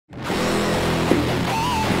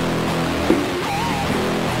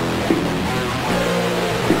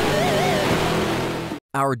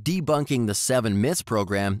Our Debunking the Seven Myths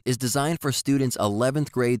program is designed for students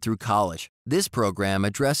 11th grade through college. This program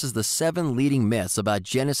addresses the 7 leading myths about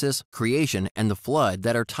Genesis, creation, and the flood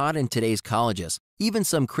that are taught in today's colleges, even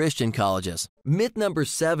some Christian colleges. Myth number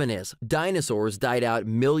 7 is dinosaurs died out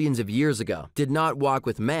millions of years ago, did not walk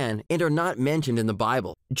with man, and are not mentioned in the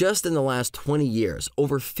Bible. Just in the last 20 years,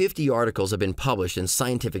 over 50 articles have been published in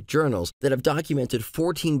scientific journals that have documented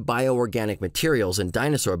 14 bioorganic materials in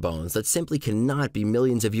dinosaur bones that simply cannot be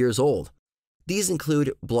millions of years old. These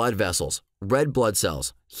include blood vessels, red blood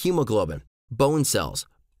cells, hemoglobin, bone cells,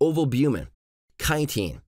 ovalbumin,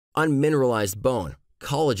 chitin, unmineralized bone,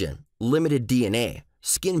 collagen, limited DNA,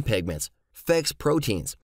 skin pigments, FEX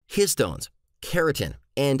proteins, histones, keratin,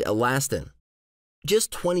 and elastin.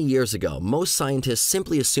 Just 20 years ago, most scientists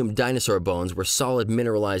simply assumed dinosaur bones were solid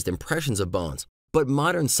mineralized impressions of bones. But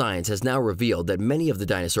modern science has now revealed that many of the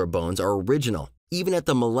dinosaur bones are original, even at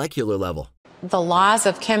the molecular level. The laws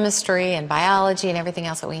of chemistry and biology and everything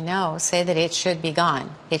else that we know say that it should be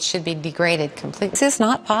gone. It should be degraded completely. This is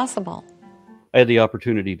not possible. I had the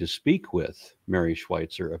opportunity to speak with Mary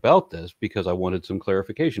Schweitzer about this because I wanted some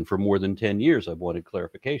clarification. For more than 10 years, I've wanted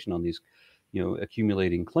clarification on these,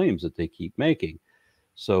 accumulating claims that they keep making.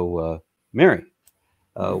 So, Mary,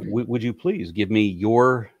 would you please give me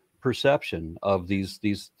your perception of these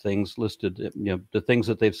things listed, the things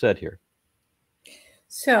that they've said here?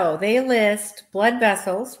 So they list blood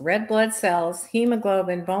vessels, red blood cells,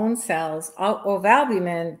 hemoglobin, bone cells,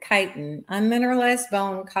 ovalbumin, chitin, unmineralized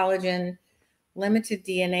bone, collagen, limited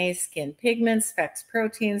DNA, skin pigments, FEX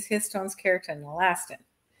proteins, histones, keratin, and elastin.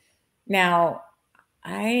 Now,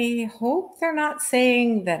 I hope they're not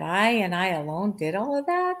saying that I alone did all of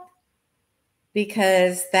that,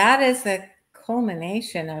 because that is a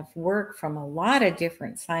culmination of work from a lot of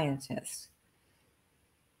different scientists.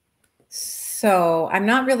 So I'm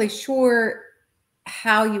not really sure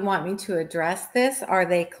how you want me to address this. Are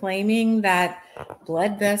they claiming that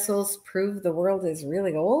blood vessels prove the world is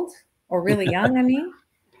really old or really young? I mean,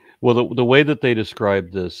 well, the way that they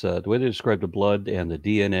describe this, the way they describe the blood and the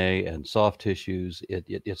DNA and soft tissues,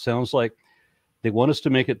 it sounds like they want us to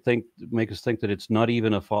make us think that it's not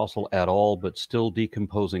even a fossil at all, but still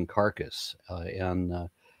decomposing carcass.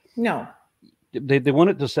 No, they want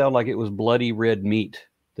it to sound like it was bloody red meat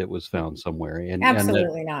that was found somewhere. And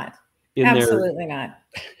absolutely not. Absolutely not.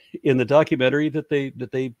 In the documentary that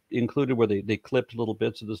they included, where they clipped little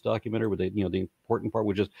bits of this documentary, where they, the important part,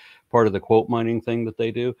 which is part of the quote mining thing that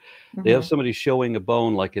they do, they have somebody showing a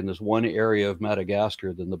bone, like in this one area of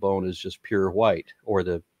Madagascar, then the bone is just pure white, or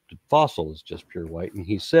the fossil is just pure white, and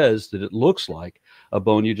he says that it looks like a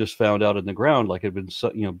bone you just found out in the ground, like it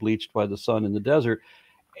had been bleached by the sun in the desert,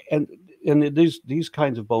 and these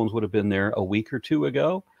kinds of bones would have been there a week or two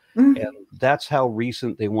ago. And that's how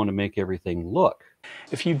recent they want to make everything look.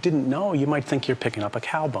 If you didn't know, you might think you're picking up a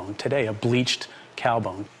cow bone today, a bleached cow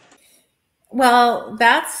bone. Well,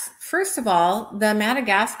 that's, first of all, the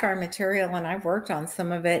Madagascar material, and I've worked on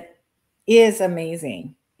some of it, is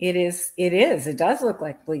amazing. It is. It does look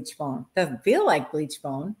like bleach bone. Doesn't feel like bleach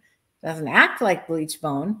bone. Doesn't act like bleach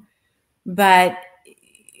bone. But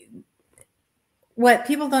what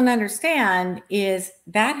people don't understand is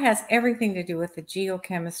that has everything to do with the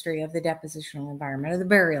geochemistry of the depositional environment or the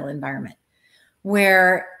burial environment,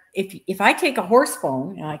 where if I take a horse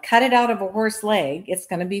bone and I cut it out of a horse leg, it's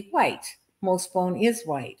going to be white. Most bone is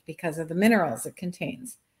white because of the minerals it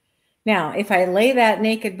contains. Now, if I lay that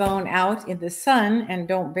naked bone out in the sun and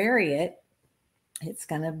don't bury it, it's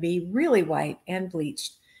going to be really white and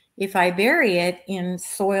bleached. If I bury it in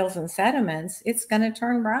soils and sediments, it's going to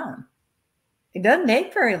turn brown. It doesn't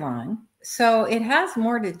take very long. So it has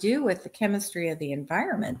more to do with the chemistry of the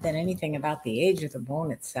environment than anything about the age of the bone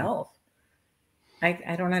itself.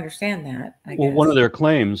 I don't understand that. Well, one of their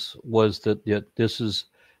claims was that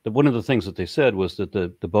one of the things that they said was that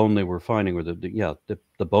the bone they were finding, or the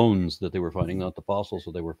bones that they were finding, not the fossils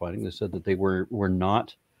that they were finding, they said that they were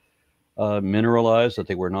not mineralized, that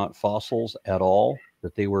they were not fossils at all,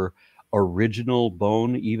 that they were original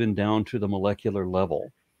bone, even down to the molecular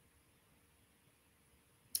level.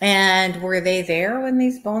 And were they there when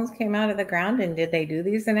these bones came out of the ground, and did they do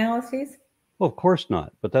these analyses? Well, of course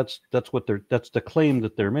not. But that's the claim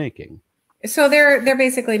that they're making. So they're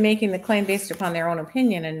basically making the claim based upon their own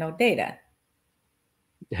opinion and no data.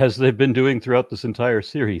 As they've been doing throughout this entire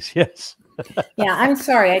series, yes. Yeah, I'm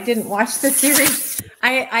sorry, I didn't watch the series.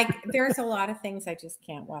 There's a lot of things I just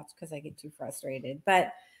can't watch because I get too frustrated.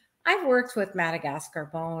 But I've worked with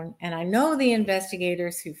Madagascar bone, and I know the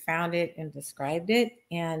investigators who found it and described it.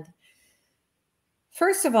 And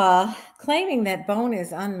first of all, claiming that bone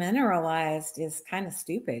is unmineralized is kind of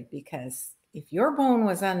stupid, because if your bone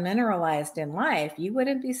was unmineralized in life, you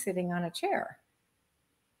wouldn't be sitting on a chair.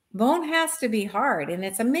 Bone has to be hard, and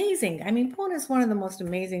it's amazing. I mean, bone is one of the most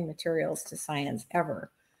amazing materials to science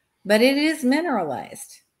ever, but it is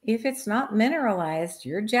mineralized. If it's not mineralized,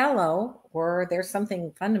 you're jello, or there's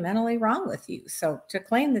something fundamentally wrong with you. So to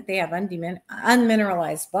claim that they have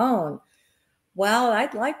unmineralized bone, well,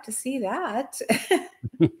 I'd like to see that.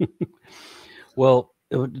 Well,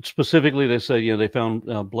 specifically, they say, they found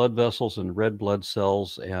blood vessels and red blood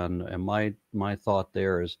cells, and my thought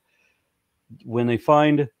there is, when they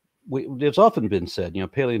find, it's often been said,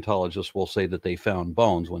 paleontologists will say that they found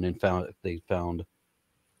bones when they found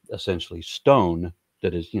essentially stone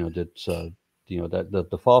that is, that's that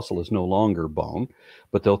the fossil is no longer bone,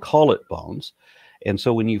 but they'll call it bones. And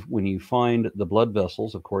so when you find the blood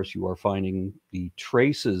vessels, of course, you are finding the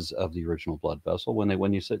traces of the original blood vessel. When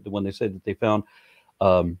they say that they found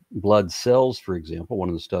blood cells, for example, one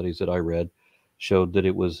of the studies that I read showed that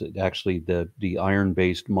it was actually the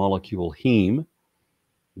iron-based molecule heme,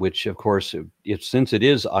 which, of course, since it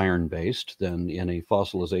is iron-based, then in a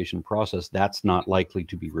fossilization process, that's not likely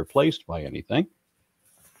to be replaced by anything.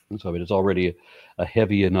 And so it's already a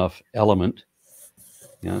heavy enough element.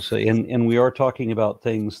 So and we are talking about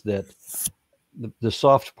things that the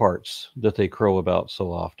soft parts that they crow about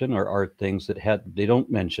so often are things that they don't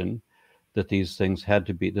mention, that these things had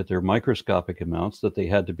to be, that they're microscopic amounts, that they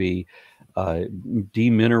had to be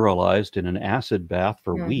demineralized in an acid bath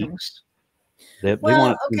for weeks. They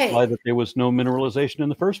want to imply that there was no mineralization in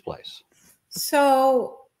the first place.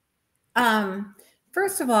 So,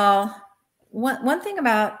 first of all, one thing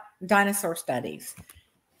about dinosaur studies,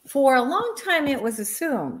 for a long time it was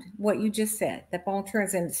assumed what you just said, that bone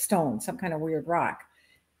turns into stone, some kind of weird rock.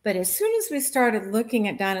 But as soon as we started looking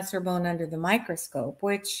at dinosaur bone under the microscope,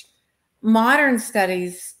 which modern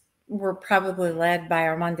studies were probably led by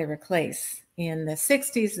Armand de Reclais in the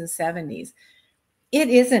 60s and 70s, it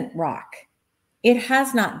isn't rock. It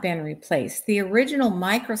has not been replaced. The original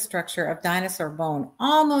microstructure of dinosaur bone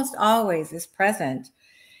almost always is present.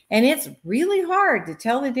 And it's really hard to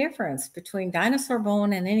tell the difference between dinosaur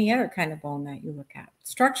bone and any other kind of bone that you look at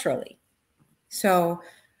structurally. So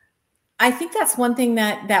I think that's one thing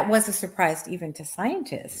that was a surprise even to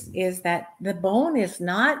scientists, is that the bone is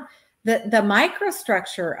not, the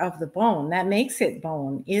microstructure of the bone that makes it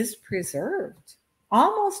bone is preserved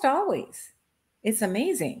almost always. It's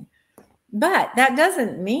amazing. But that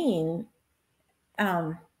doesn't mean,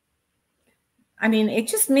 it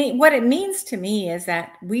just means, what it means to me is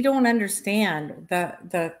that we don't understand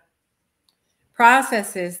the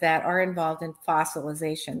processes that are involved in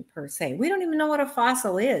fossilization per se. We don't even know what a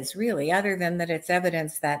fossil is, really, other than that it's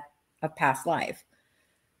evidence of past life.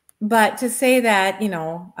 But to say that,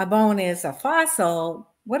 a bone is a fossil,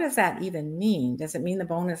 what does that even mean? Does it mean the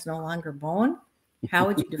bone is no longer bone? How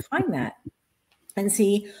would you define that? And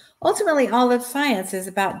see, ultimately, all of science is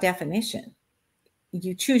about definition.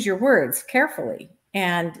 You choose your words carefully.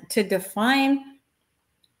 And to define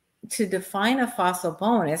a fossil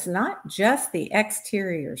bone is not just the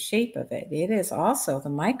exterior shape of it. It is also the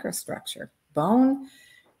microstructure. Bone,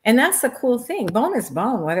 and that's the cool thing. Bone is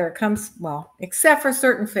bone, whether it comes, except for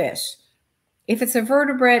certain fish. If it's a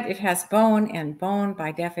vertebrate, it has bone, and bone,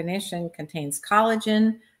 by definition, contains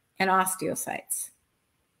collagen and osteocytes.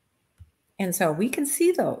 And so we can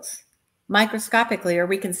see those microscopically, or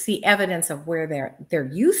we can see evidence of where there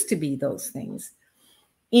used to be those things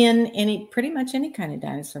in pretty much any kind of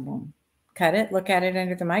dinosaur bone. Cut it, look at it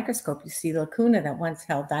under the microscope. You see the lacuna that once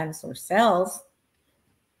held dinosaur cells.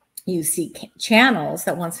 You see channels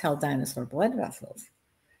that once held dinosaur blood vessels.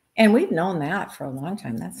 And we've known that for a long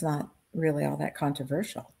time. That's not really all that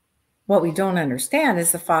controversial. What we don't understand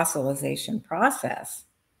is the fossilization process.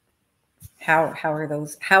 How are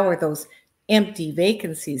those empty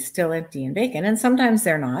vacancies still empty and vacant? And sometimes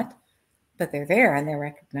they're not, but they're there and they're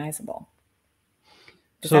recognizable.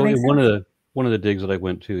 So in one of the digs that I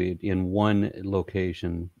went to, in one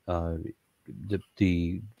location,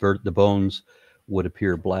 the bones would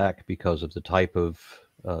appear black because of the type of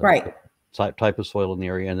type of soil in the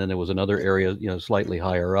area, and then there was another area, slightly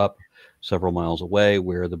higher up, several miles away,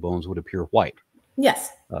 where the bones would appear white.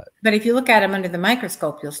 Yes, but if you look at them under the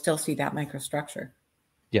microscope, you'll still see that microstructure.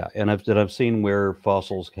 Yeah, and I've seen where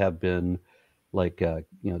fossils have been, like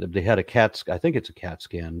they had a CAT. I think it's a CAT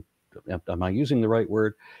scan. Am I using the right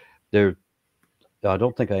word? I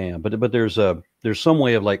don't think I am, but there's some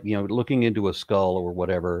way of looking into a skull or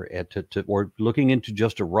whatever, or looking into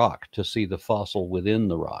just a rock to see the fossil within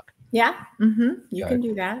the rock. Yeah, you can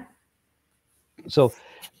do that. So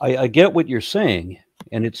I get what you're saying,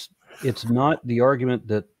 and it's not the argument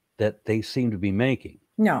that they seem to be making.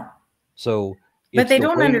 No. So, but it's they the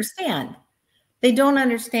don't way. understand. They don't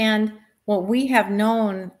understand what we have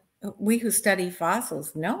known, we who study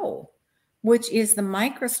fossils know, which is the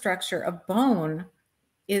microstructure of bone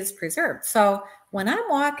is preserved. So when I'm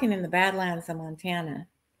walking in the Badlands of Montana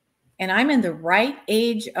and I'm in the right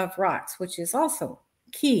age of rocks, which is also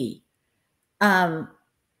key, and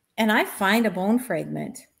I find a bone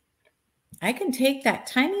fragment, I can take that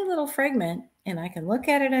tiny little fragment and I can look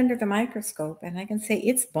at it under the microscope and I can say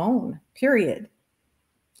it's bone, period.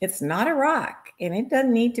 It's not a rock and it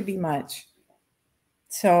doesn't need to be much.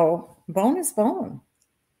 So bone is bone.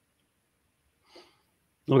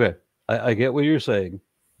 Okay, I get what you're saying,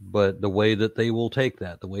 but the way that they will take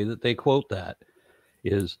that, the way that they quote that,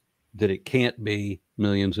 is that it can't be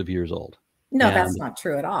millions of years old. No, And that's not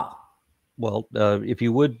true at all. well, if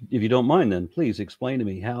you don't mind, then please explain to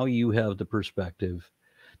me how you have the perspective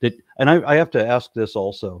that, and I have to ask this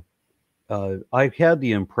also. I've had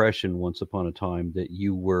the impression once upon a time that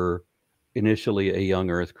you were initially a young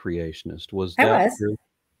Earth creationist. Was I that was. true?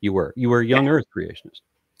 You were a Yeah, young Earth creationist.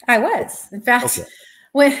 I was. In fact,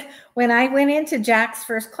 Okay. when I went into Jack's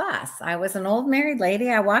first class, I was an old married lady.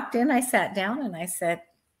 I walked in, I sat down, and I said,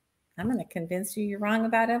 I'm going to convince you you're wrong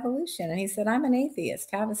about evolution. And he said, I'm an atheist.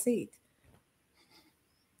 Have a seat.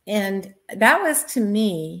 And that was, to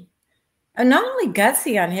me, not only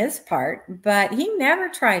gutsy on his part, but he never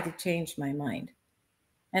tried to change my mind.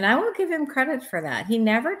 And I will give him credit for that. He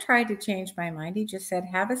never tried to change my mind. He just said,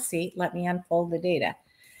 have a seat, let me unfold the data.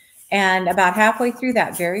 And about halfway through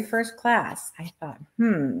that very first class, I thought,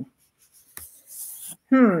 there's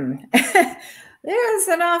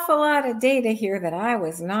an awful lot of data here that I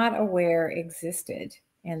was not aware existed.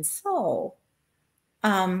 And so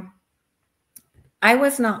I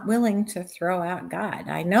was not willing to throw out God.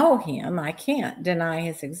 I know him. I can't deny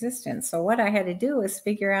his existence. So what I had to do was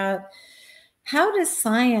figure out, how does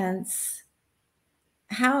science,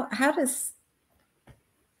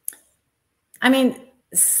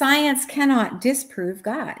 science cannot disprove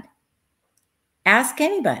God. Ask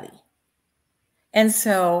anybody. And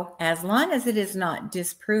so as long as it is not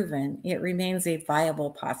disproven, it remains a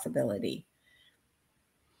viable possibility.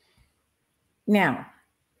 Now,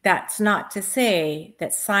 that's not to say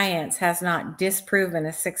that science has not disproven a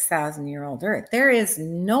 6,000-year-old Earth. There is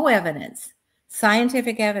no evidence,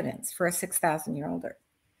 scientific evidence, for a 6,000-year-old Earth.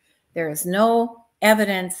 There is no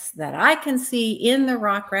evidence that I can see in the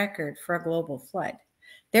rock record for a global flood.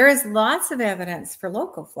 There is lots of evidence for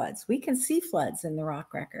local floods. We can see floods in the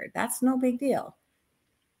rock record. That's no big deal.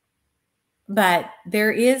 But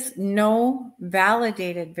there is no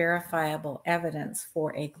validated, verifiable evidence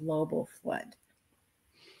for a global flood.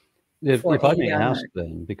 If I may ask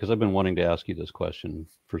then, because I've been wanting to ask you this question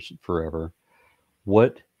for forever,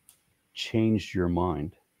 what changed your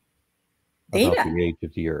mind about the age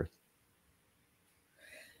of the Earth?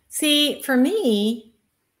 See, for me,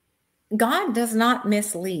 God does not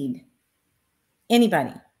mislead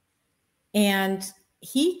anybody. And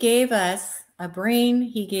he gave us a brain,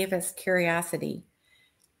 he gave us curiosity.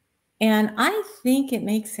 And I think it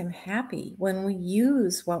makes him happy when we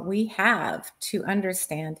use what we have to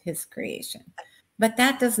understand his creation. But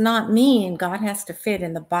that does not mean God has to fit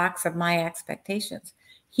in the box of my expectations.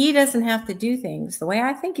 He doesn't have to do things the way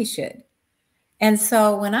I think he should. And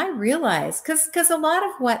so when I realized, because a lot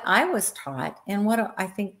of what I was taught and what I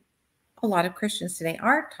think a lot of Christians today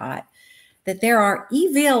are taught, that there are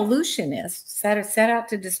evolutionists that are set out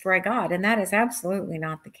to destroy God. And that is absolutely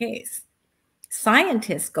not the case.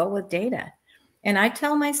 Scientists go with data. And I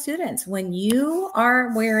tell my students, when you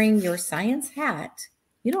are wearing your science hat,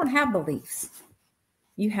 you don't have beliefs.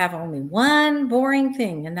 You have only one boring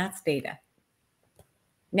thing, and that's data.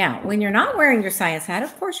 Now, when you're not wearing your science hat,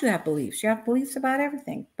 of course you have beliefs. You have beliefs about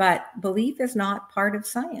everything. But belief is not part of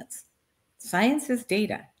science. Science is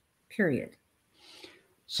data, period.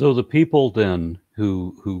 So the people then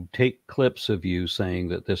who take clips of you saying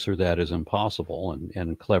that this or that is impossible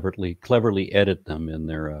and cleverly edit them in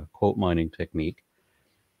their quote mining technique,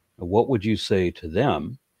 what would you say to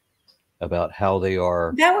them about how they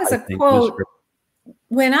are? That was a quote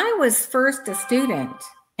when I was first a student,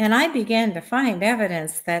 and I began to find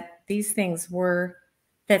evidence that these things were,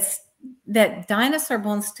 that dinosaur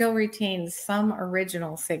bones still retain some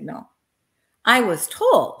original signal. I was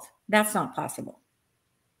told that's not possible.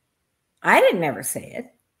 I didn't ever say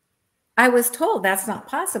it. I was told that's not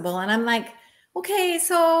possible. And I'm like, okay,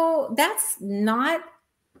 so that's not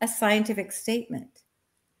a scientific statement.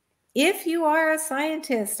 If you are a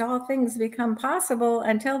scientist, all things become possible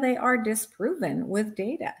until they are disproven with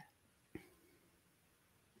data.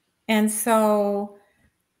 And so,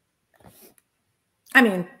 I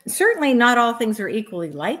mean, certainly not all things are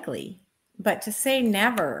equally likely, But to say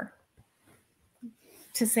never,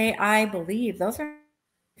 to say I believe, those are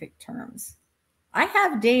scientific terms. I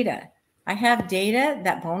have data. I have data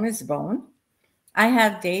that bone is bone. I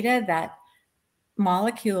have data that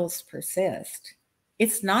molecules persist.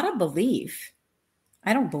 It's not a belief.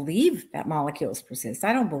 I don't believe that molecules persist.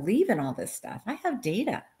 I don't believe in all this stuff. I have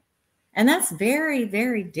data. And that's very,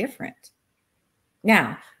 very different.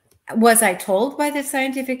 Now, was I told by the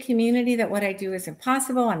scientific community that what I do is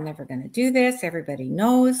impossible? I'm never going to do this. Everybody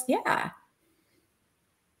knows. Yeah.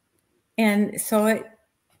 And so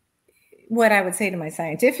what I would say to my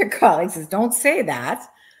scientific colleagues is don't say that,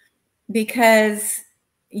 because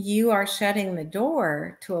you are shutting the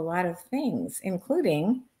door to a lot of things,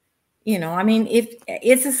 including, I mean, if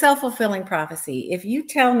it's a self-fulfilling prophecy, if you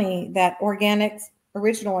tell me that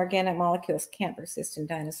original organic molecules can't persist in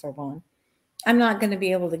dinosaur bone, I'm not going to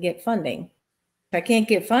be able to get funding. If I can't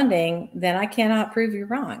get funding, then I cannot prove you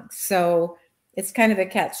wrong. So it's kind of a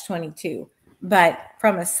catch-22. But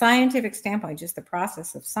from a scientific standpoint, just the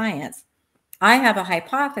process of science, I have a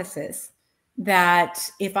hypothesis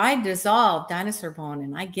that if I dissolve dinosaur bone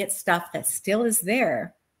and I get stuff that still is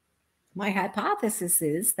there, my hypothesis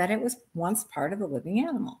is that it was once part of the living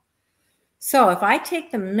animal. So if I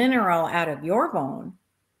take the mineral out of your bone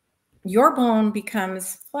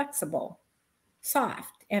becomes flexible,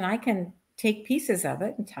 soft, and I can take pieces of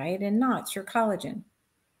it and tie it in knots, your collagen.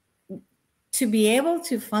 To be able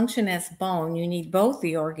to function as bone, you need both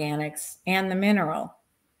the organics and the mineral.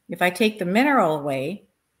 If I take the mineral away,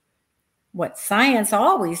 what science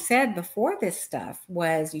always said before this stuff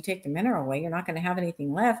was you take the mineral away, you're not going to have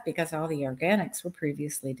anything left because all the organics were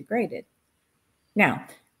previously degraded. Now,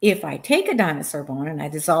 if I take a dinosaur bone and I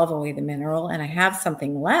dissolve away the mineral and I have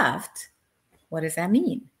something left, what does that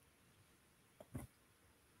mean?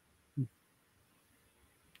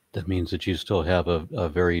 That means that you still have a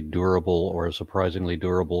very durable or a surprisingly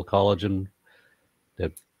durable collagen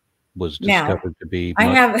that was discovered to be.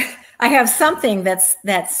 I have something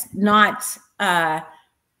that's not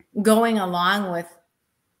going along with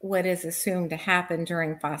what is assumed to happen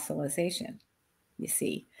during fossilization. You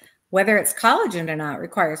see, whether it's collagen or not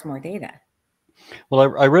requires more data.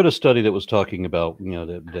 Well, I read a study that was talking about,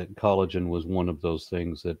 that collagen was one of those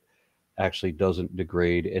things that actually doesn't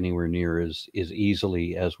degrade anywhere near as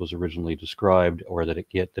easily as was originally described, or that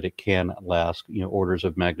it can last, orders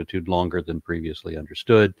of magnitude longer than previously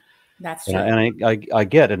understood. That's true. And I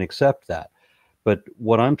get and accept that. But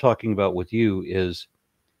what I'm talking about with you is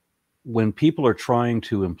when people are trying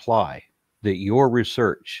to imply that your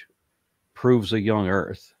research proves a young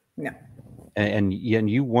Earth. No. And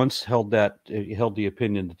you once held the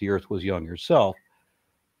opinion that the Earth was young yourself.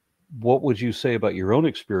 What would you say about your own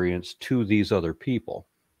experience to these other people?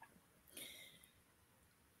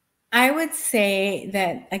 I would say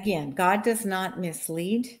that, again, God does not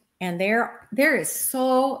mislead. And there is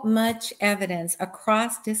so much evidence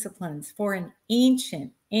across disciplines for an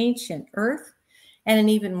ancient Earth and an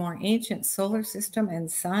even more ancient solar system and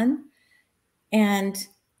sun. And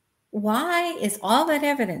why is all that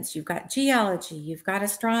evidence? You've got geology, you've got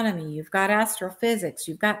astronomy, you've got astrophysics,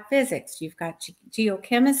 you've got physics, you've got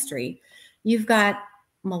geochemistry, you've got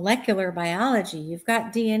molecular biology, you've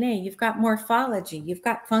got DNA, you've got morphology, you've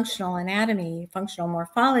got functional anatomy, functional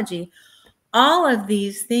morphology. All of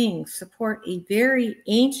these things support a very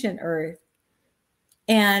ancient Earth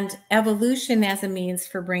and evolution as a means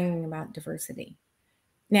for bringing about diversity.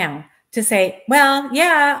 Now, to say, well,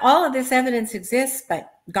 yeah, all of this evidence exists,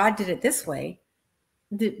 but God did it this way,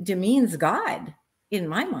 demeans God in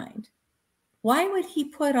my mind. Why would he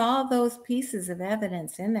put all those pieces of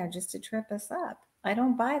evidence in there just to trip us up? I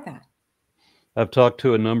don't buy that. I've talked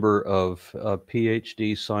to a number of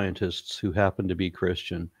PhD scientists who happen to be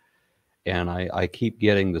Christian, and I keep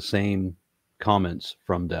getting the same comments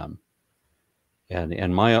from them.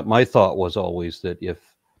 And my thought was always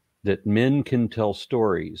that men can tell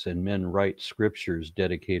stories and men write scriptures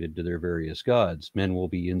dedicated to their various gods. Men will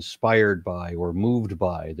be inspired by or moved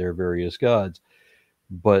by their various gods.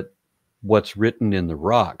 But what's written in the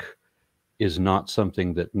rock is not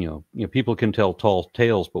something that, people can tell tall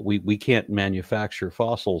tales, but we can't manufacture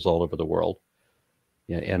fossils all over the world.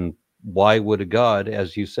 And why would a God,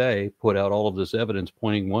 as you say, put out all of this evidence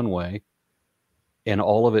pointing one way and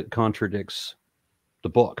all of it contradicts the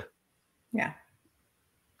book? Yeah.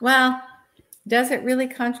 Well, does it really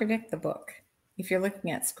contradict the book if you're looking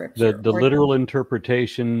at scripture? The literal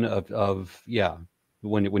interpretation of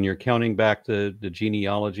when you're counting back the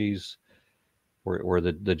genealogies or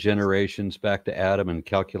the generations back to Adam and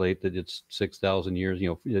calculate that it's 6,000 years,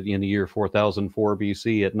 in the year 4004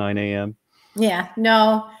 BC at 9 a.m. Yeah,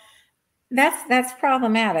 no. That's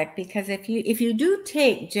problematic, because if you do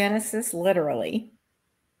take Genesis literally,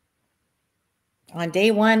 on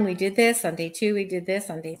day 1 we did this, on day 2 we did this,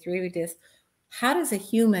 on day 3 we did this. How does a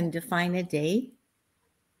human define a day?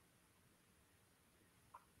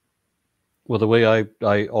 Well, the way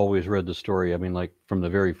I always read the story, I mean, like from the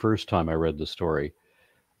very first time I read the story,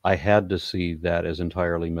 I had to see that as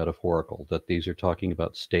entirely metaphorical, that these are talking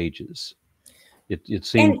about stages. It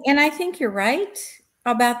seemed, And I think you're right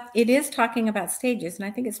about, it is talking about stages, and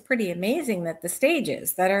I think it's pretty amazing that the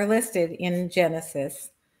stages that are listed in Genesis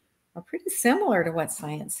are pretty similar to what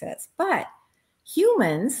science says. But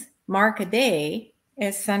humans mark a day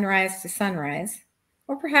as sunrise to sunrise,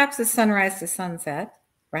 or perhaps as sunrise to sunset,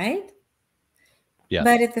 right? yeah.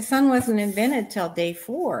 But if the sun wasn't invented till day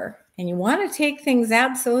 4, and you want to take things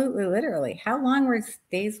absolutely literally, how long were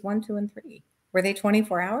days 1, 2, and 3? Were they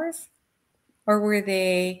 24 hours? Or were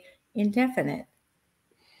they indefinite?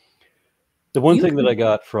 The one thing that I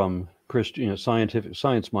got from Christian,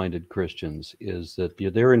 science-minded Christians is that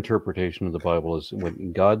their interpretation of the Bible is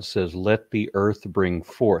when God says, "Let the earth bring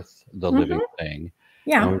forth the living thing."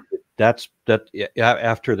 Yeah. That's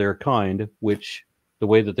after their kind, which the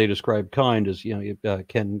way that they describe kind is, it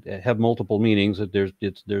can have multiple meanings. That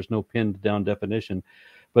there's no pinned down definition,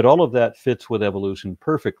 but all of that fits with evolution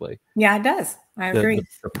perfectly. Yeah, it does. I agree.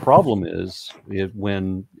 The problem is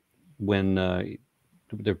when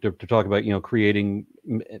they're talking about, creating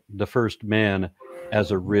the first man as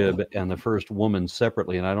a rib and the first woman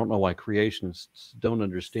separately. And I don't know why creationists don't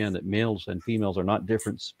understand that males and females are not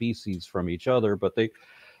different species from each other, but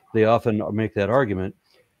they often make that argument.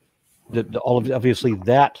 That obviously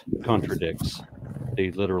that contradicts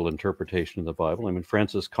the literal interpretation of the Bible. I mean,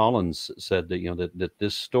 Francis Collins said that, that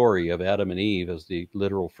this story of Adam and Eve as the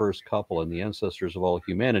literal first couple and the ancestors of all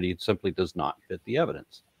humanity simply does not fit the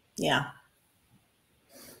evidence. Yeah.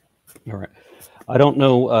 All right. I don't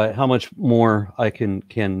know how much more I can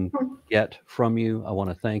get from you. I want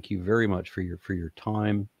to thank you very much for your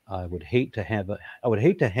time. I would hate to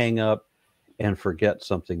hang up and forget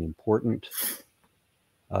something important,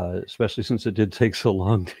 especially since it did take so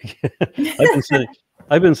long to get.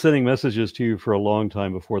 I've been sending messages to you for a long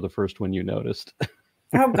time before the first one you noticed.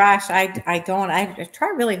 Oh gosh, I don't. I try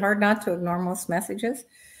really hard not to ignore most messages.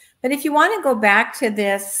 But if you want to go back to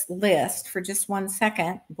this list for just 1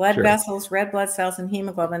 second, blood Sure. vessels, red blood cells, and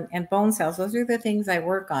hemoglobin and bone cells, those are the things I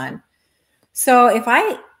work on. So if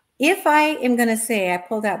I am going to say I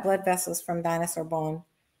pulled out blood vessels from dinosaur bone,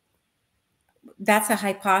 that's a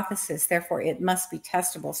hypothesis. Therefore, it must be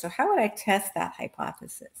testable. So how would I test that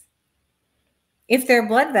hypothesis? If they're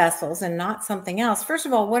blood vessels and not something else, first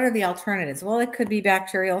of all, what are the alternatives? Well, it could be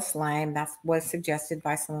bacterial slime. That was suggested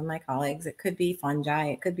by some of my colleagues. It could be fungi.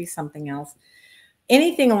 It could be something else.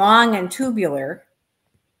 Anything long and tubular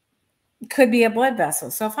could be a blood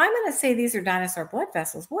vessel. So if I'm going to say these are dinosaur blood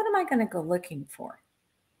vessels, what am I going to go looking for?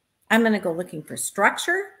 I'm going to go looking for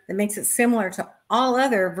structure that makes it similar to all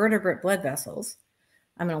other vertebrate blood vessels.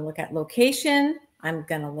 I'm going to look at location. I'm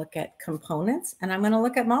going to look at components, and I'm going to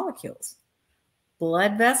look at molecules.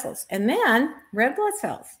 Blood vessels, and then red blood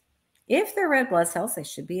cells. If they're red blood cells, they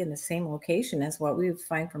should be in the same location as what we would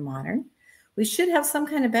find for modern. We should have some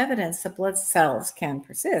kind of evidence that blood cells can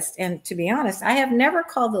persist. And to be honest, I have never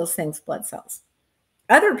called those things blood cells.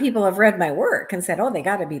 Other people have read my work and said, oh, they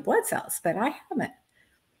got to be blood cells, but I haven't.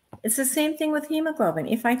 It's the same thing with hemoglobin.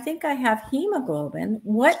 If I think I have hemoglobin,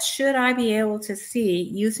 what should I be able to see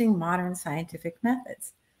using modern scientific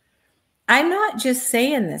methods? I'm not just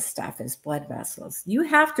saying this stuff is blood vessels. You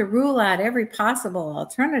have to rule out every possible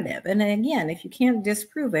alternative. And again, if you can't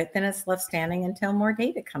disprove it, then it's left standing until more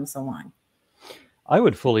data comes along. I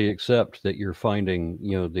would fully accept that you're finding,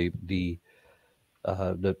 the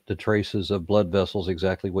traces of blood vessels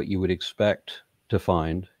exactly what you would expect to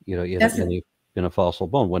find, in a fossil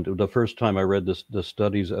bone. When the first time I read the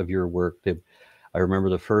studies of your work, I remember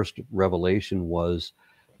the first revelation was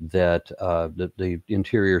that the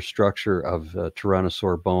interior structure of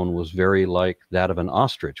tyrannosaur bone was very like that of an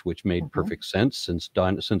ostrich, which made perfect sense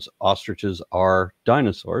since ostriches are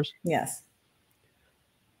dinosaurs. Yes.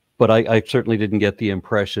 But I certainly didn't get the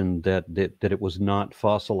impression that it was not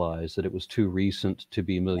fossilized, that it was too recent to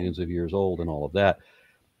be millions of years old and all of that.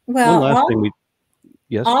 Well,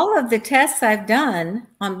 yes? All of the tests I've done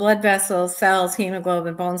on blood vessels, cells,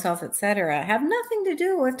 hemoglobin, bone cells, etc., have nothing to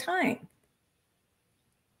do with time.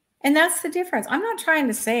 And that's the difference. I'm not trying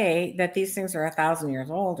to say that these things are 1,000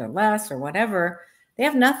 years old or less or whatever. They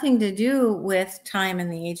have nothing to do with time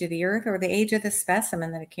and the age of the earth or the age of the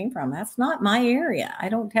specimen that it came from. That's not my area. I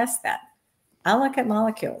don't test that. I look at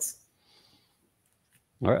molecules.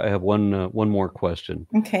 All right, I have one more question.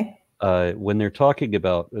 Okay. when they're talking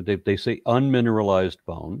about, they say unmineralized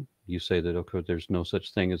bone. You say that, okay, there's no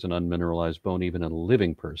such thing as an unmineralized bone, even in a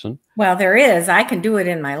living person. Well, there is. I can do it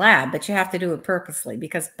in my lab, but you have to do it purposely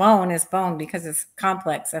because bone is bone because it's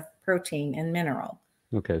complex of protein and mineral.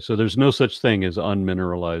 Okay, so there's no such thing as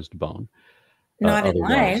unmineralized bone. Not in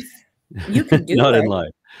Otherwise, life. You can do not it. in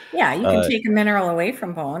life. Yeah, you can take a mineral away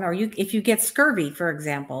from bone, or if you get scurvy, for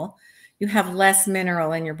example, you have less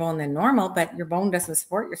mineral in your bone than normal, but your bone doesn't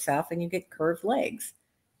support yourself and you get curved legs.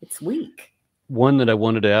 It's weak. One that I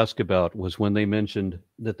wanted to ask about was when they mentioned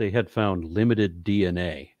that they had found limited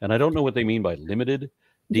DNA. And I don't know what they mean by limited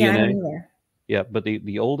Yeah, I don't DNA. either. Yeah, but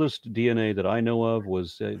the oldest DNA that I know of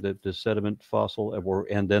was the sediment fossil,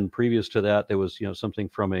 and then previous to that, there was something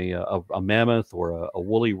from a mammoth or a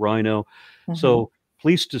woolly rhino. Mhm. So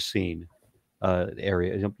Pleistocene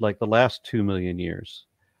area, like the last 2 million years.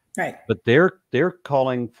 Right. But they're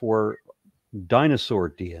calling for dinosaur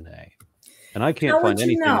DNA, and I can't How would find you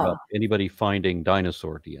anything know? about anybody finding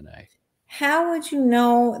dinosaur DNA. How would you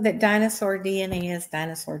know that dinosaur DNA is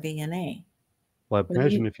dinosaur DNA? Well, I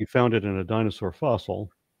imagine if you found it in a dinosaur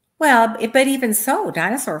fossil. Well, but even so,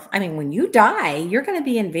 I mean, when you die, you're going to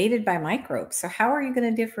be invaded by microbes. So how are you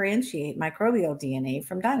going to differentiate microbial DNA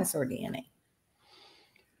from dinosaur DNA?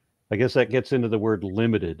 I guess that gets into the word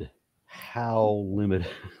limited. How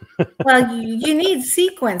limited? Well, you need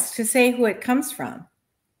sequence to say who it comes from,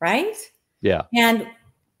 right? Yeah. And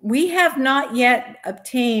we have not yet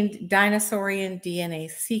obtained dinosaurian DNA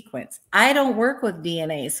sequence. I don't work with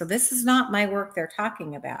DNA, so this is not my work they're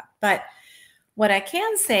talking about. But what I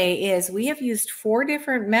can say is we have used 4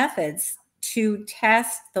 different methods to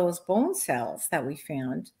test those bone cells that we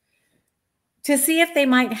found to see if they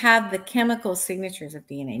might have the chemical signatures of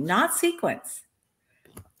DNA, not sequence.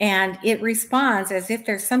 And it responds as if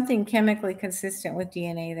there's something chemically consistent with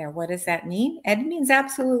DNA there. What does that mean? It means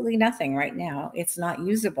absolutely nothing right now. It's not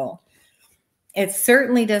usable. It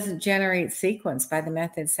certainly doesn't generate sequence by the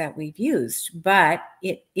methods that we've used, but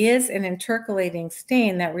it is an intercalating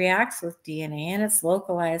stain that reacts with DNA, and it's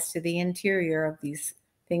localized to the interior of these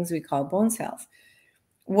things we call bone cells.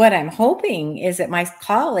 What I'm hoping is that my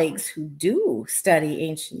colleagues who do study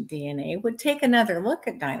ancient DNA would take another look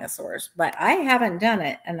at dinosaurs, but I haven't done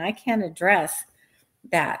it and I can't address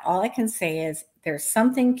that. All I can say is there's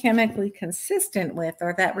something chemically consistent with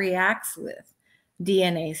or that reacts with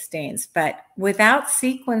DNA stains, but without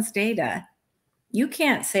sequence data, you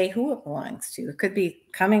can't say who it belongs to. It could be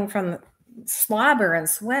coming from slobber and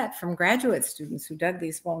sweat from graduate students who dug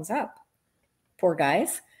these bones up. Poor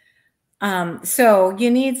guys. So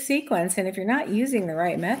you need sequence, and if you're not using the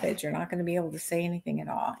right method, you're not going to be able to say anything at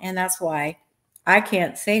all. And that's why I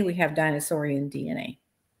can't say we have dinosaurian DNA.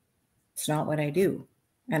 It's not what I do.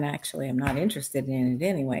 And actually, I'm not interested in it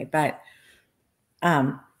anyway. But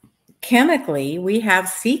chemically, we have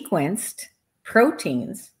sequenced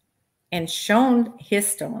proteins and shown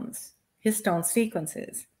histone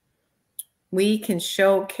sequences. We can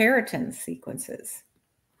show keratin sequences.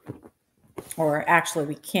 Or actually,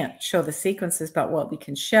 we can't show the sequences, but what we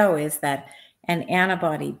can show is that an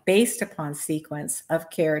antibody based upon sequence of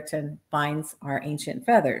keratin binds our ancient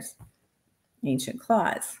feathers, ancient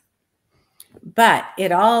claws. But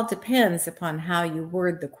it all depends upon how you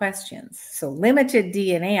word the questions. So limited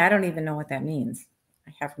DNA, I don't even know what that means.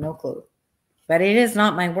 I have no clue. But it is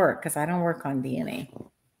not my work because I don't work on DNA.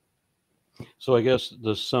 So I guess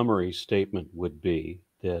the summary statement would be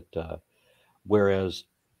that whereas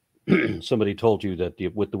somebody told you that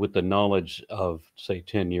with the knowledge of, say,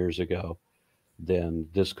 10 years ago, then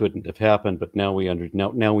this couldn't have happened, but now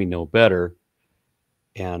we know better.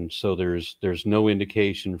 And so there's no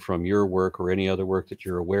indication from your work or any other work that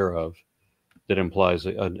you're aware of that implies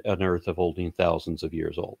an earth of holding thousands of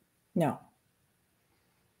years old. No.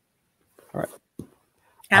 All right.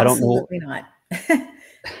 Absolutely not.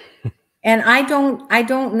 And I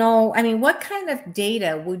don't know. I mean, what kind of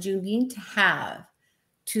data would you need to have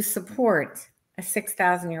to support a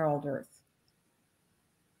 6,000-year-old Earth?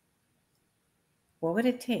 What would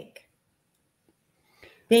it take?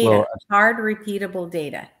 Data, Well, hard, repeatable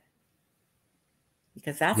data,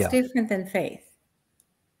 because that's yeah. different than faith.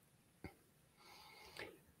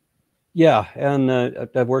 Yeah, and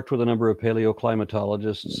I've worked with a number of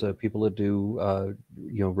paleoclimatologists, people that do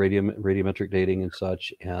radiometric dating and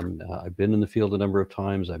such, and I've been in the field a number of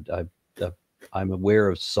times. I'm aware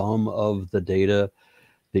of some of the data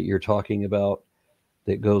that you're talking about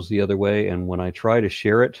that goes the other way, and when I try to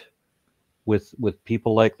share it with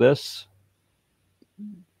people like this,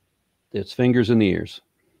 it's fingers in the ears.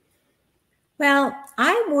 Well,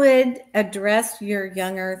 I would address your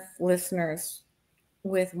young Earth listeners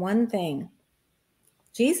with one thing.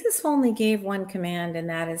 Jesus only gave one command, and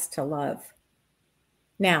that is to love.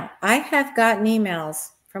 Now, I have gotten emails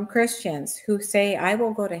from Christians who say, I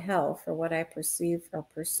will go to hell for what I perceive or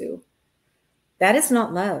pursue. That is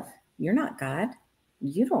not love. You're not God.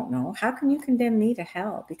 You don't know. How can you condemn me to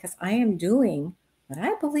hell? Because I am doing what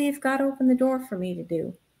I believe God opened the door for me to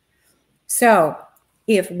do. So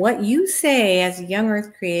if what you say as a young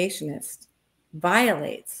earth creationist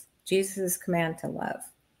violates Jesus' command to love,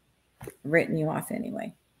 I've written you off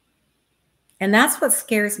anyway. And that's what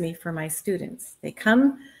scares me for my students. They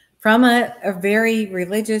come from a very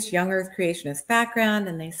religious young earth creationist background,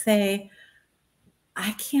 and they say,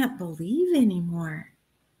 I can't believe anymore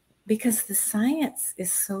because the science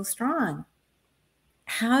is so strong.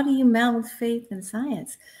 How do you meld faith and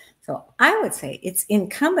science? So I would say it's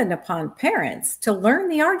incumbent upon parents to learn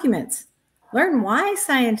the arguments, learn why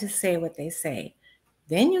scientists say what they say.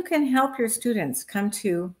 Then you can help your students come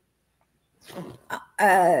to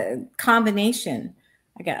a combination,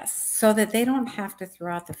 I guess, so that they don't have to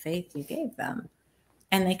throw out the faith you gave them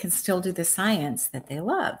and they can still do the science that they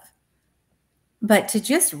love. But to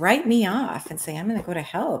just write me off and say, I'm going to go to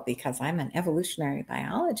hell because I'm an evolutionary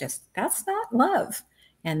biologist, that's not love.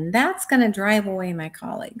 And that's going to drive away my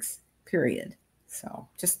colleagues, period. So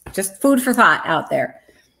just food for thought out there.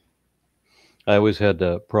 I always had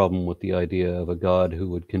a problem with the idea of a God who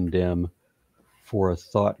would condemn for a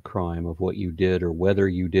thought crime of what you did or whether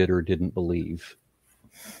you did or didn't believe.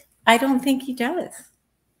 I don't think he does.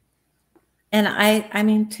 And I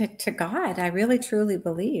mean, to God, I really truly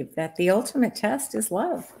believe that the ultimate test is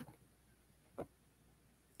love.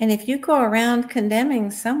 And if you go around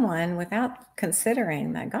condemning someone without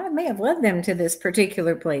considering that God may have led them to this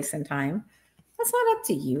particular place and time, that's not up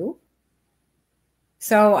to you.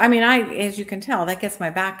 So, I mean, as you can tell, that gets my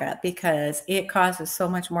back up because it causes so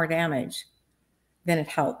much more damage than it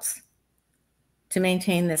helps to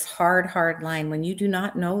maintain this hard line when you do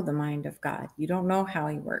not know the mind of God. You don't know how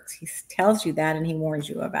he works. He tells you that and he warns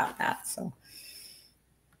you about that. So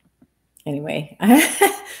anyway,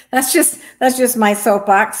 that's just my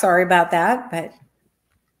soapbox. Sorry about that,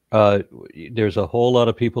 but there's a whole lot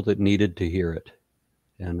of people that needed to hear it.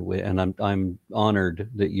 And I'm honored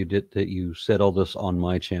that you said all this on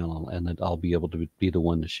my channel and that I'll be able to be the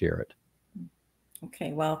one to share it.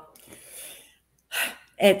 Okay, well,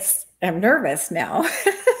 I'm nervous now.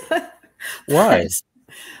 Why?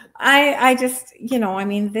 I just, I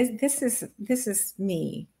mean, this is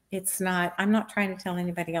me. I'm not trying to tell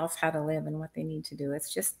anybody else how to live and what they need to do.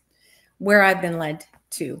 It's just where I've been led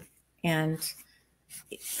to. And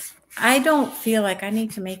I don't feel like I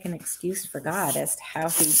need to make an excuse for God as to how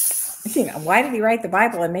why did he write the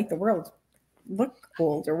Bible and make the world look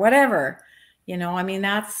old or whatever? I mean,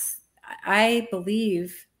 I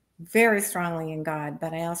believe very strongly in God,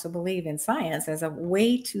 but I also believe in science as a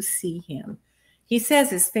way to see him. He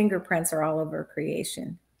says his fingerprints are all over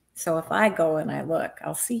creation. So if I go and I look,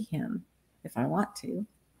 I'll see him if I want to.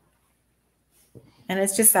 And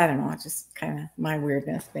it's just, I don't know, it's just kind of my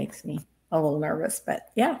weirdness makes me a little nervous,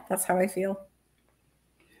 but yeah, that's how I feel.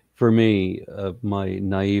 For me, my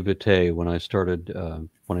naivete when I started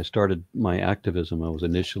my activism, I was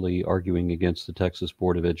initially arguing against the Texas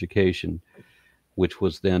Board of Education, which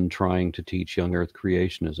was then trying to teach young earth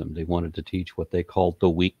creationism. They wanted to teach what they called the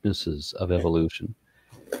weaknesses of evolution.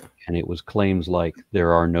 And it was claims like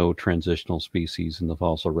there are no transitional species in the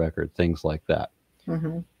fossil record, things like that.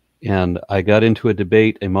 Mm-hmm. And I got into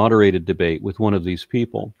a moderated debate with one of these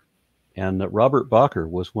people. And Robert Bacher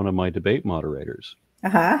was one of my debate moderators.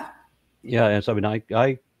 Uh-huh. Yeah, and so I mean,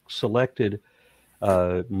 I selected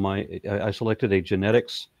I selected a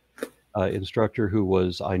genetics instructor who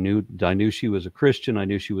was, I knew she was a Christian. I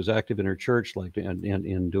knew she was active in her church, like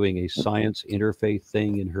in doing a science interfaith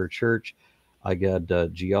thing in her church. I got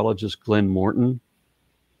geologist Glenn Morton,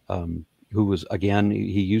 who was, again,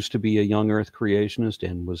 he used to be a young earth creationist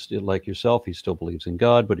and was still, like yourself, he still believes in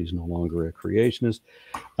God, but he's no longer a creationist.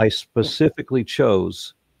 I specifically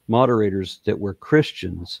chose moderators that were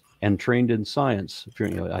Christians and trained in science.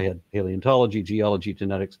 I had paleontology, geology,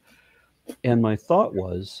 genetics. And my thought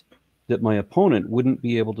was that my opponent wouldn't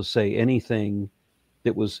be able to say anything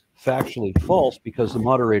that was factually false because the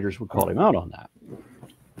moderators would call him out on that.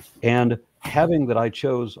 And having that I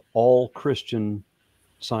chose all Christian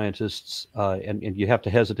scientists, and you have to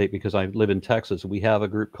hesitate because I live in Texas. We have a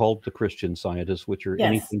group called the Christian Scientists, which are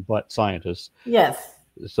anything but scientists. Yes.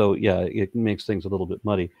 So yeah, it makes things a little bit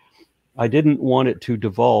muddy. I didn't want it to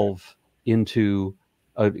devolve into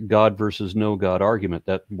a God versus no God argument.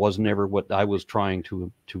 That was never what I was trying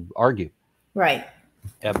to argue. Right.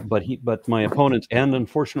 But my opponents and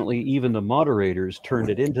unfortunately even the moderators turned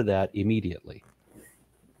it into that immediately.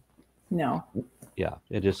 No. Yeah,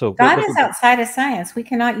 it is. So God is outside of science. We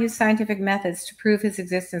cannot use scientific methods to prove his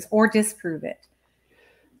existence or disprove it.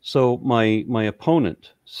 So my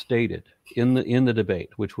opponent stated in the debate,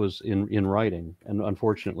 which was in writing, and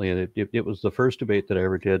unfortunately, it was the first debate that I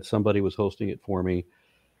ever did. Somebody was hosting it for me,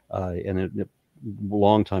 and a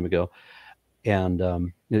long time ago, and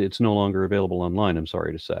it's no longer available online. I'm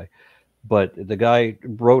sorry to say, but the guy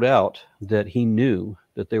wrote out that he knew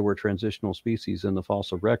that there were transitional species in the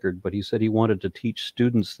fossil record, but he said he wanted to teach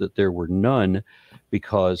students that there were none,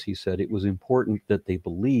 because he said it was important that they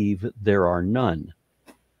believe there are none.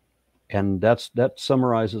 And that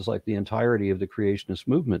summarizes like the entirety of the creationist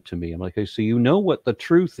movement to me. I'm like, okay, so you know what the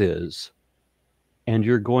truth is, and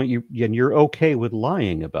you're okay with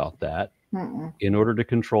lying about that in order to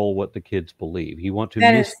control what the kids believe. You want to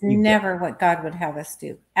That is never what God would have us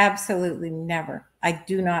do. Absolutely never. I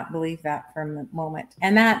do not believe that for a moment.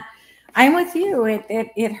 And that I'm with you.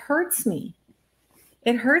 It hurts me.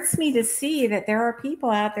 It hurts me to see that there are people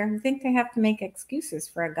out there who think they have to make excuses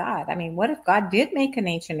for a God. I mean, what if God did make an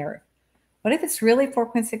ancient earth? What if it's really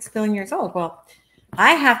 4.6 billion years old? Well,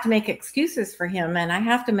 I have to make excuses for him, and I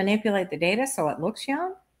have to manipulate the data so it looks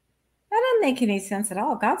young. That doesn't make any sense at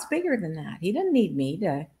all. God's bigger than that. He didn't need me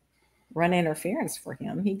to run interference for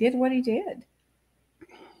him. He did what he did.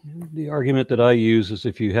 The argument that I use is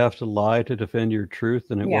if you have to lie to defend your truth,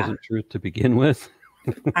 then it wasn't truth to begin with.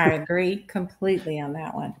 I agree completely on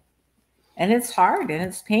that one. And it's hard and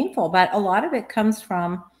it's painful, but a lot of it comes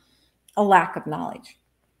from a lack of knowledge.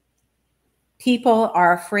 People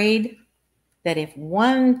are afraid that if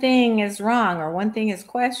one thing is wrong or one thing is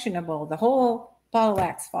questionable, the whole ball of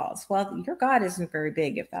wax falls. Well, your God isn't very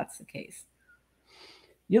big if that's the case.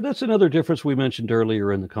 Yeah, that's another difference we mentioned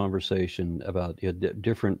earlier in the conversation about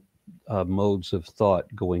different modes of thought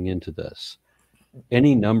going into this.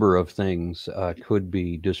 Any number of things could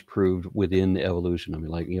be disproved within evolution. I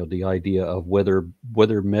mean, like, the idea of whether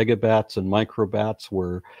megabats and microbats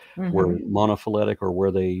were monophyletic, or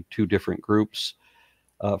were they two different groups.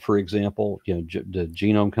 For example, the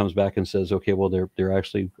genome comes back and says, okay, well, they're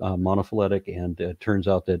actually monophyletic, and it turns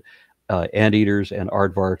out that anteaters and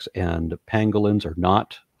aardvarks and pangolins are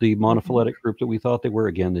not the monophyletic group that we thought they were.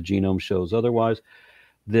 Again, the genome shows otherwise.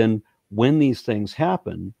 Then when these things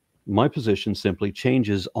happen, my position simply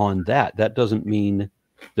changes on that. That doesn't mean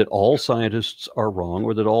that all scientists are wrong,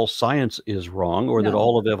 or that all science is wrong, or that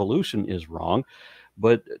all of evolution is wrong.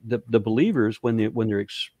 But the believers, when they're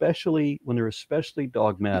especially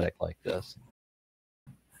dogmatic like this,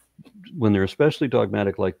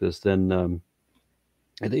 then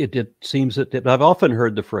it seems that I've often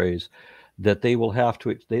heard the phrase that they will have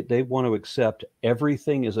to they want to accept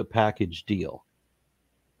everything as a package deal.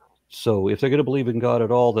 So if they're going to believe in God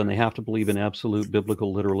at all, then they have to believe in absolute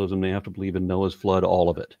biblical literalism. They have to believe in Noah's flood, all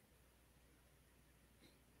of it.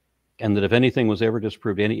 And that if anything was ever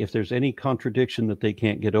disproved, if there's any contradiction that they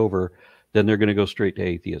can't get over, then they're going to go straight to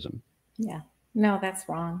atheism. Yeah. No, that's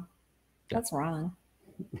wrong. That's wrong.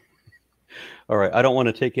 All right. I don't want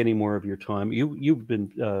to take any more of your time. You've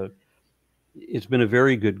been it's been a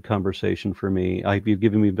very good conversation for me. You've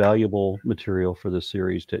given me valuable material for this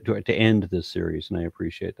series to end this series, and I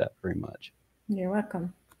appreciate that very much. You're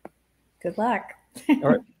welcome. Good luck.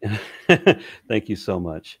 All right. Thank you so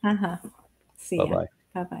much. See ya. Bye-bye.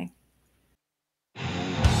 Bye-bye.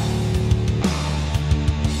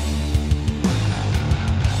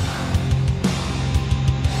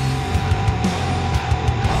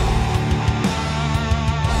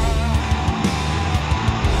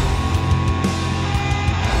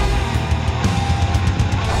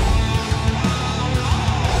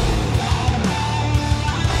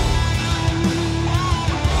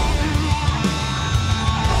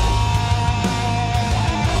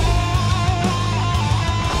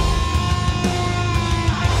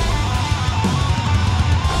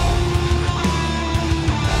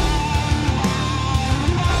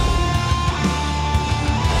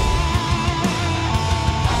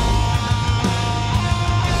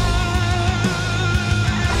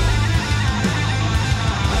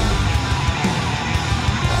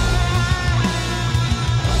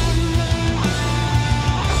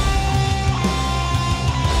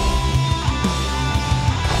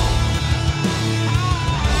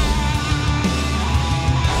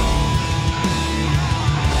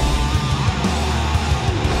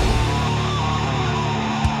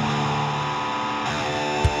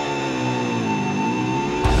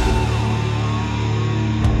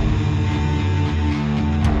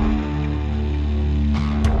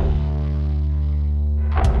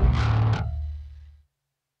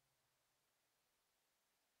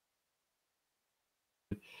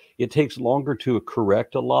 It takes longer to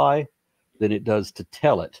correct a lie than it does to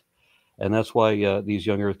tell it. And that's why these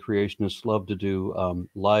young Earth creationists love to do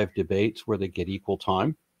live debates where they get equal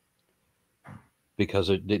time,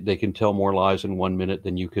 because they can tell more lies in 1 minute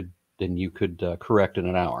than you could correct in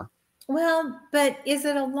an hour. Well, but is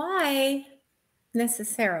it a lie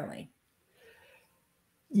necessarily?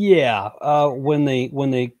 Yeah, when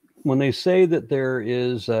they say that there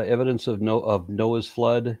is evidence of Noah's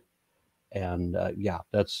flood, and yeah,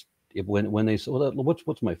 that's when they say, well,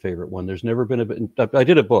 what's my favorite one? There's never been I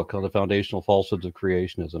did a book on the foundational falsehoods of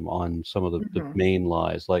creationism on some of the main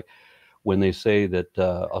lies, like when they say that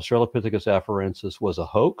Australopithecus afarensis was a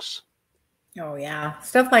hoax. Oh yeah,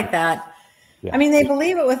 stuff like that. Yeah. I mean, they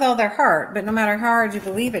believe it with all their heart, but no matter how hard you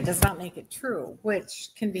believe it does not make it true,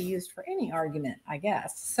 which can be used for any argument, I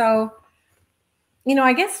guess. So, you know,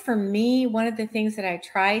 I guess for me, one of the things that I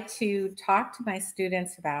try to talk to my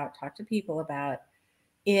students about, talk to people about,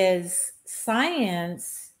 is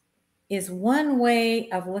science is one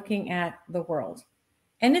way of looking at the world.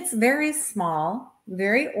 And it's very small,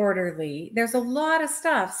 very orderly. There's a lot of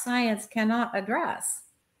stuff science cannot address.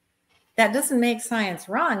 That doesn't make science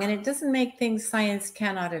wrong, and it doesn't make things science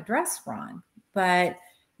cannot address wrong. But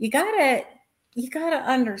you gotta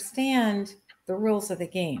understand the rules of the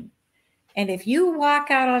game. And if you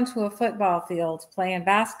walk out onto a football field playing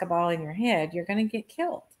basketball in your head, you're going to get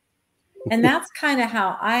killed. And that's kind of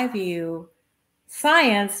how I view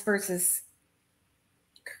science versus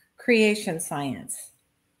creation science.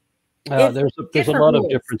 There's a lot of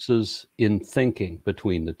differences in thinking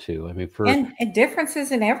between the two. I mean, and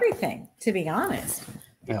differences in everything, to be honest.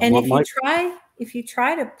 Yeah, and if you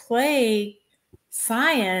try to play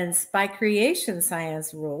science by creation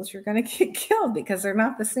science rules, you're going to get killed because they're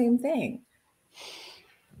not the same thing.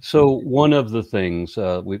 So one of the things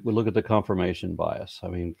we look at the confirmation bias. I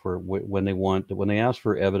mean, for when they ask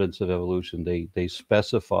for evidence of evolution, they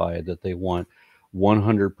specify that they want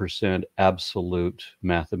 100% absolute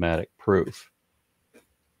mathematic proof,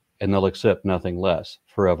 and they'll accept nothing less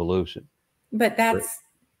for evolution. But that's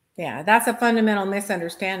a fundamental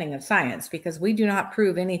misunderstanding of science, because we do not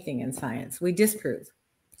prove anything in science. We disprove,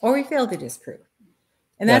 or we fail to disprove.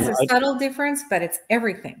 And that's a subtle difference, but it's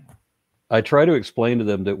everything. I try to explain to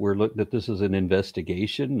them that this is an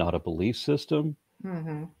investigation, not a belief system.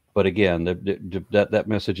 Mm-hmm. But again, that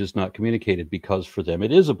message is not communicated, because for them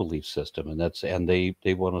it is a belief system, and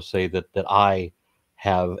they want to say that I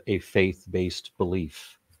have a faith-based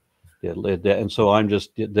belief, and so I'm just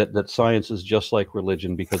that science is just like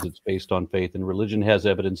religion because it's based on faith, and religion has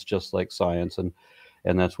evidence just like science, and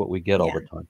that's what we get all the time.